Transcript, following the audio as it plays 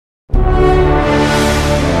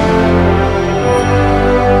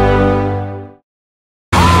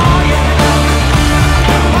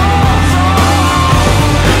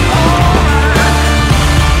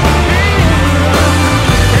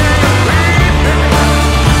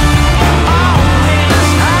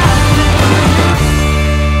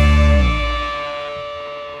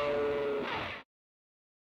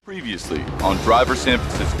previously on Driver San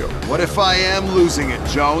Francisco. What if I am losing it,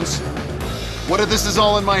 Jones? What if this is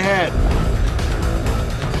all in my head?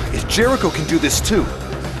 If Jericho can do this too,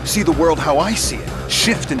 see the world how I see it,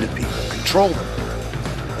 shift into people, control them,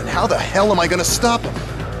 then how the hell am I gonna stop him?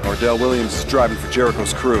 Ardell Williams is driving for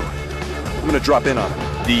Jericho's crew. I'm gonna drop in on him.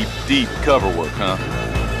 Deep cover work, huh?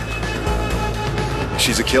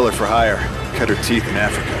 She's a killer for hire. Cut her teeth in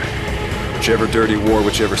Africa. Whichever dirty war,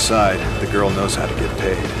 whichever side, the girl knows how to get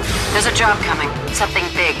paid. There's a job coming. Something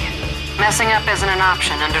big. Messing up isn't an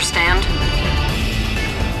option, understand?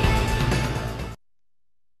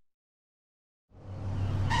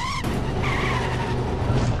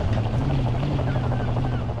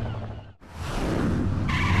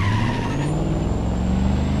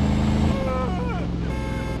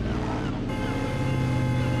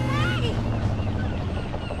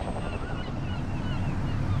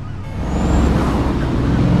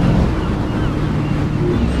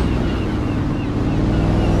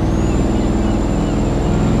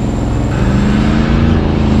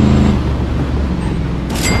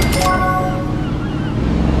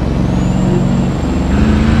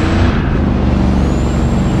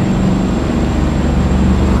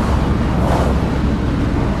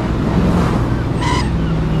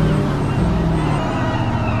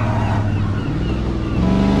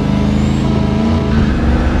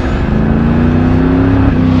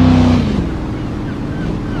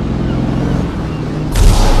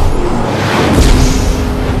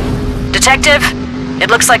 Detective, it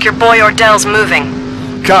looks like your boy Ordell's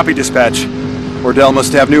moving. Copy, dispatch. Ordell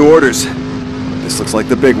must have new orders. This looks like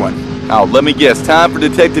the big one. Oh, let me guess. Time for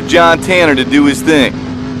Detective John Tanner to do his thing.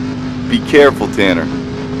 Be careful, Tanner.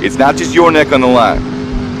 It's not just your neck on the line.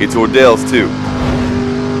 It's Ordell's, too.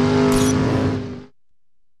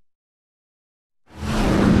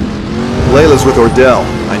 Layla's with Ordell.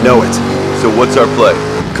 I know it. So what's our play?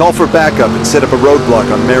 Call for backup and set up a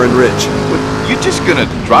roadblock on Marin Ridge. You just gonna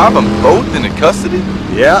drive them both into custody?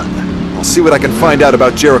 Yeah. I'll see what I can find out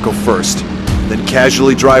about Jericho first. Then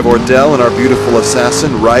casually drive Ordell and our beautiful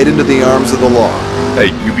assassin right into the arms of the law. Hey,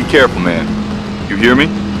 you be careful, man. You hear me?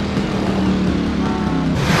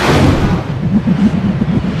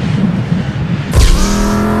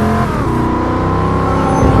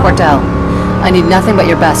 Ordell, I need nothing but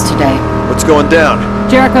your best today. What's going down?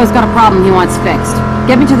 Jericho's got a problem he wants fixed.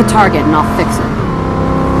 Get me to the target and I'll fix it.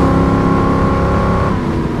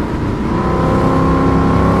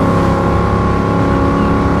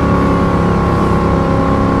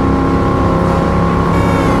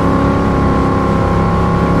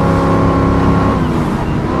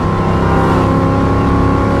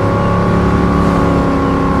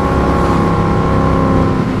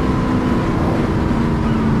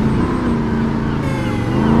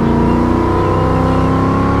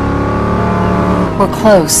 We're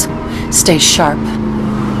close. Stay sharp.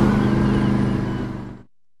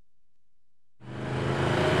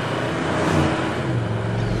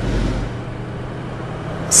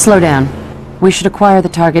 Slow down. We should acquire the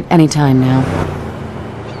target anytime now.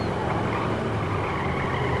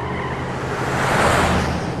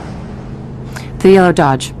 The yellow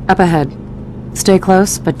Dodge, up ahead. Stay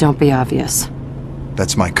close, but don't be obvious.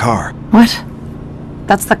 That's my car. What?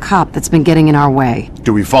 That's the cop that's been getting in our way.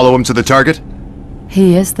 Do we follow him to the target?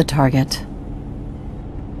 He is the target.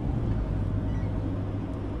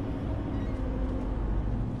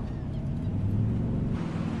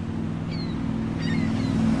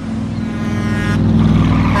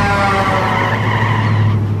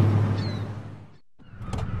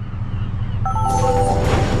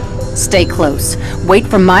 Stay close. Wait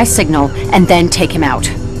for my signal, and then take him out.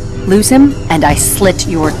 Lose him, and I slit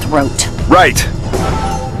your throat. Right!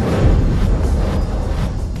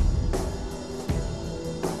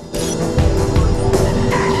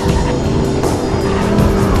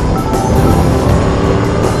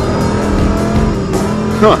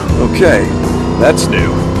 Huh, okay. That's new.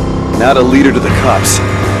 Not a leader to the cops.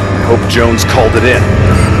 I hope Jones called it in.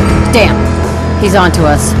 Damn. He's on to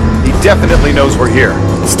us. He definitely knows we're here.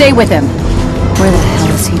 Stay with him. Where the hell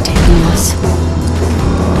is he taking us?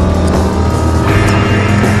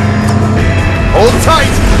 Hold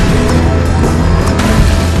tight!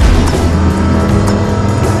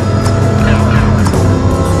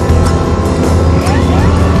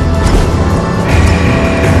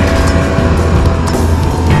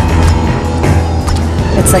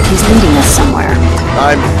 It's like he's leading us somewhere.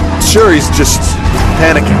 I'm sure he's just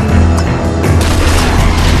panicking.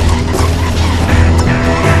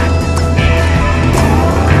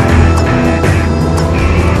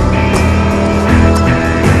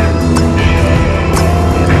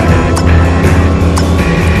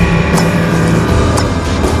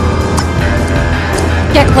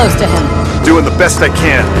 close to him. Doing the best I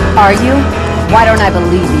can. Are you? Why don't I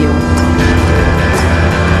believe you?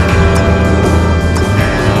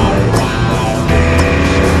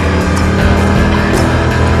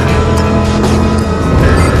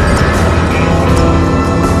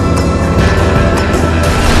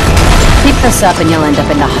 Keep this up and you'll end up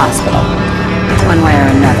in the hospital. One way or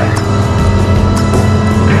another.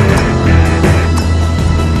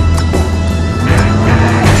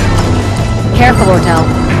 Careful,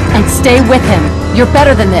 Ordell. And stay with him. You're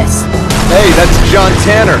better than this. Hey, that's John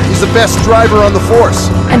Tanner. He's the best driver on the force.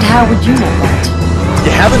 And how would you know that?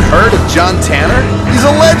 You haven't heard of John Tanner? He's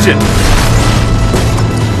a legend.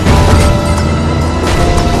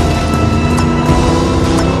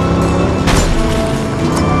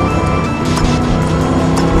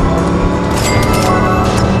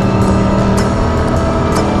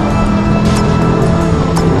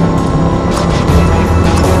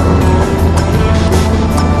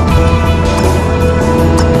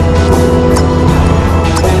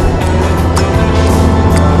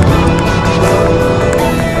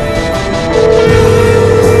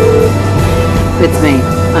 It's me.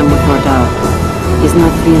 I'm with Ordell. He's not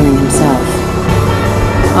feeling himself.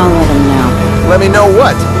 I'll let him know. Let me know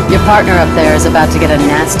what? Your partner up there is about to get a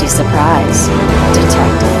nasty surprise,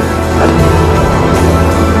 Detective.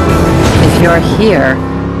 If you're here,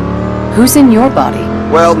 who's in your body?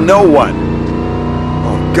 Well, no one.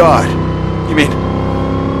 Oh, God. You mean...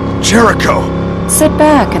 Jericho? Sit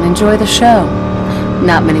back and enjoy the show.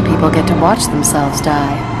 Not many people get to watch themselves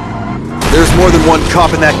die. There's more than one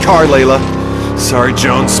cop in that car, Layla. Sorry,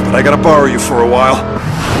 Jones, but I gotta borrow you for a while.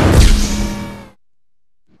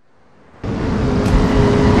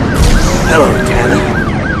 Hello, Tanner.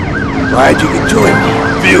 Glad you could join me.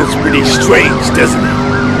 Feels pretty strange, doesn't it?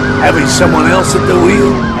 Having someone else at the wheel?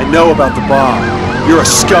 I know about the bomb. You're a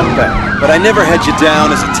scumbag, but I never had you down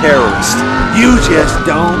as a terrorist. You just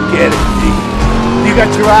don't get it, D. You got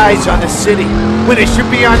your eyes on the city, when it should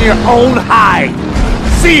be on your own hide.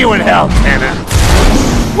 See you in hell, Tanner.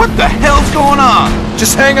 What the hell's going on?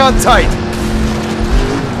 Just hang on tight.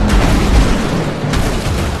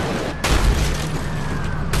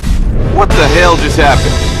 What the hell just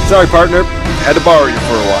happened? Sorry, partner. Had to borrow you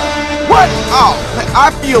for a while. What? Oh, I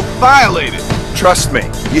feel violated. Trust me,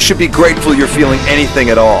 you should be grateful you're feeling anything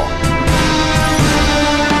at all.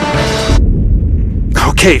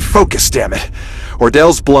 Okay, focus, damn it.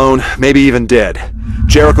 Ordell's blown, maybe even dead.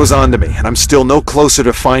 Jericho's onto me, and I'm still no closer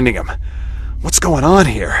to finding him. What's going on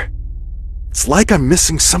here? It's like I'm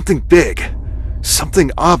missing something big.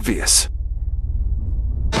 Something obvious.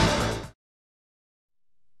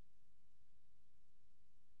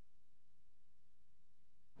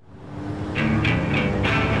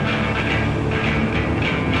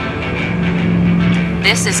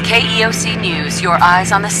 This is KEOC News, your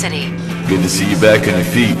eyes on the city. Good to see you back on your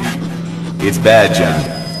feet. It's bad,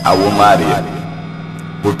 John. I won't lie to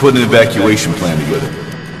you. We're putting an evacuation plan together.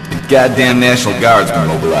 The goddamn National Guard's been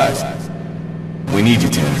mobilized. We need you,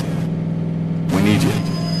 Tim. We need you.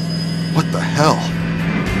 What the hell?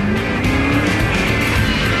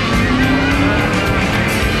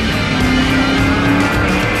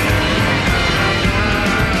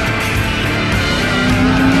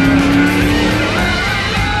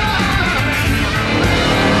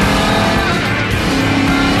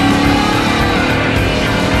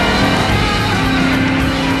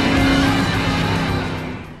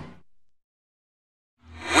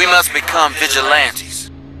 We must become vigilantes.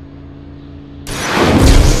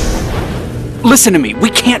 Listen to me, we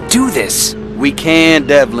can't do this. We can,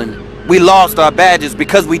 Devlin. We lost our badges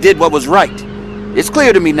because we did what was right. It's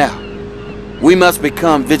clear to me now. We must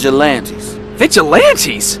become vigilantes.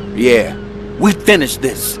 Vigilantes? Yeah, we finished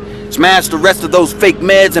this. Smash the rest of those fake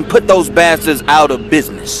meds and put those bastards out of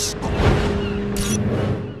business.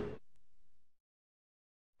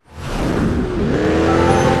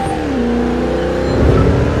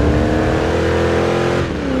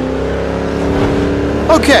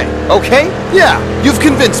 Okay? Yeah, you've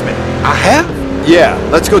convinced me. I have? Yeah,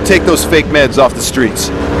 let's go take those fake meds off the streets.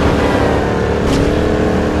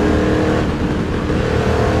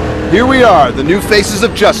 Here we are, the new faces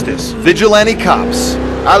of justice, vigilante cops.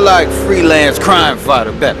 I like freelance crime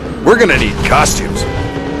fighter better. We're gonna need costumes.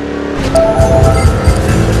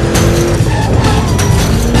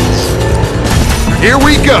 Here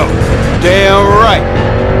we go. Damn right.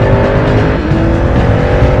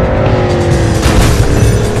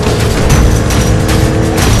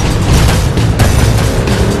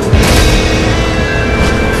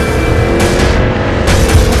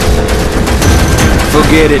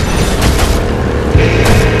 Forget it.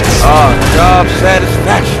 Job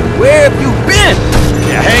satisfaction. Where have you been?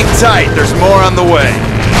 hang tight, there's more on the way.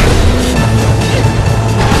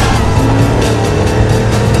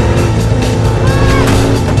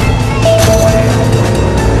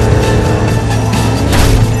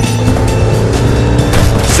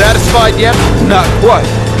 Satisfied yet? Not quite.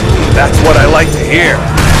 That's what I like to hear.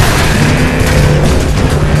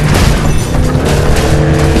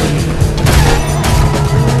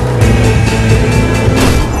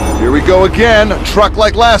 Here we go again, a truck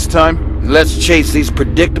like last time. Let's chase these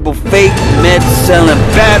predictable fake med-selling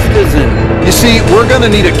bastards and... You see, we're gonna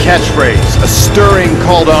need a catchphrase, a stirring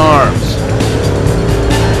call to arms.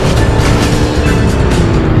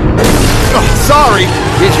 Oh, sorry!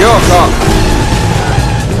 It's your car.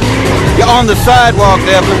 You're on the sidewalk,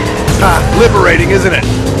 Devlin. Ha, liberating, isn't it?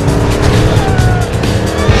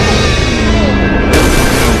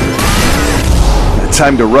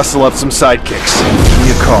 Time to rustle up some sidekicks. Give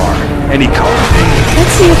me a car. Any car.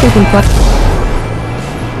 Let's see if we can put...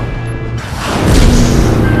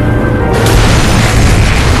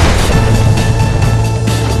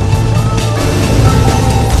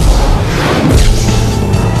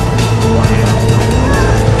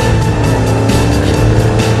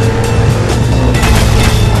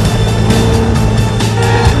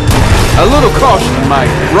 A little caution, Mike.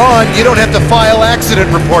 Ron, you don't have to file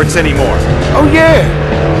accident reports anymore. Oh, yeah.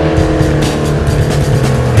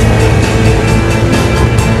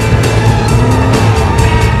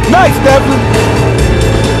 Nice, Devlin.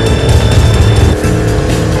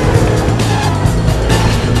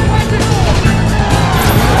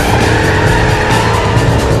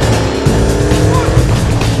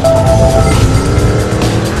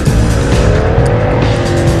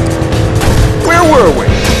 Where were we?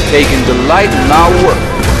 Taking delight in our work.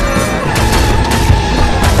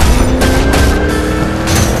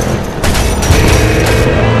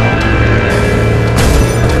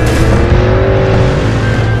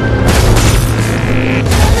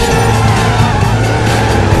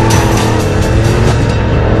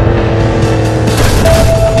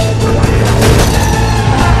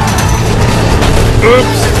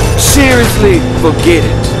 Oops! Seriously, forget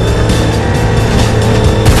it.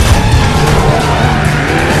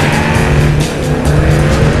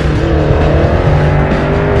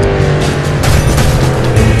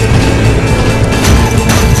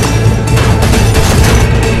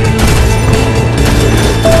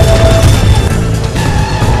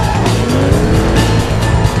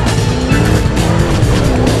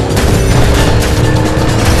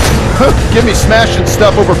 Give me smashing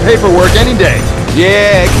stuff over paperwork any day.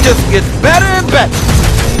 Yeah, it just gets better and better.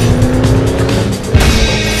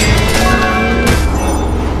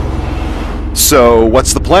 So,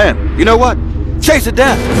 what's the plan? You know what? Chase it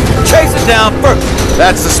down. Chase it down first.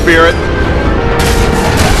 That's the spirit.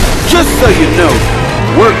 Just so you know,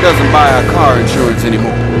 work doesn't buy our car insurance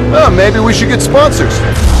anymore. Oh, maybe we should get sponsors.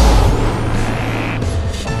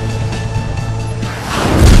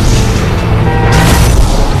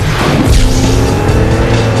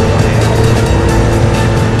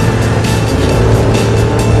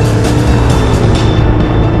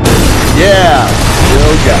 Yeah,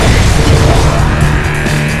 still got it.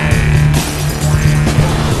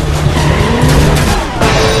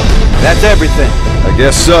 That's everything. I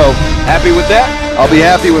guess so. Happy with that? I'll be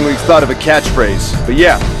happy when we've thought of a catchphrase. But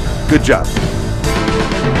yeah, good job.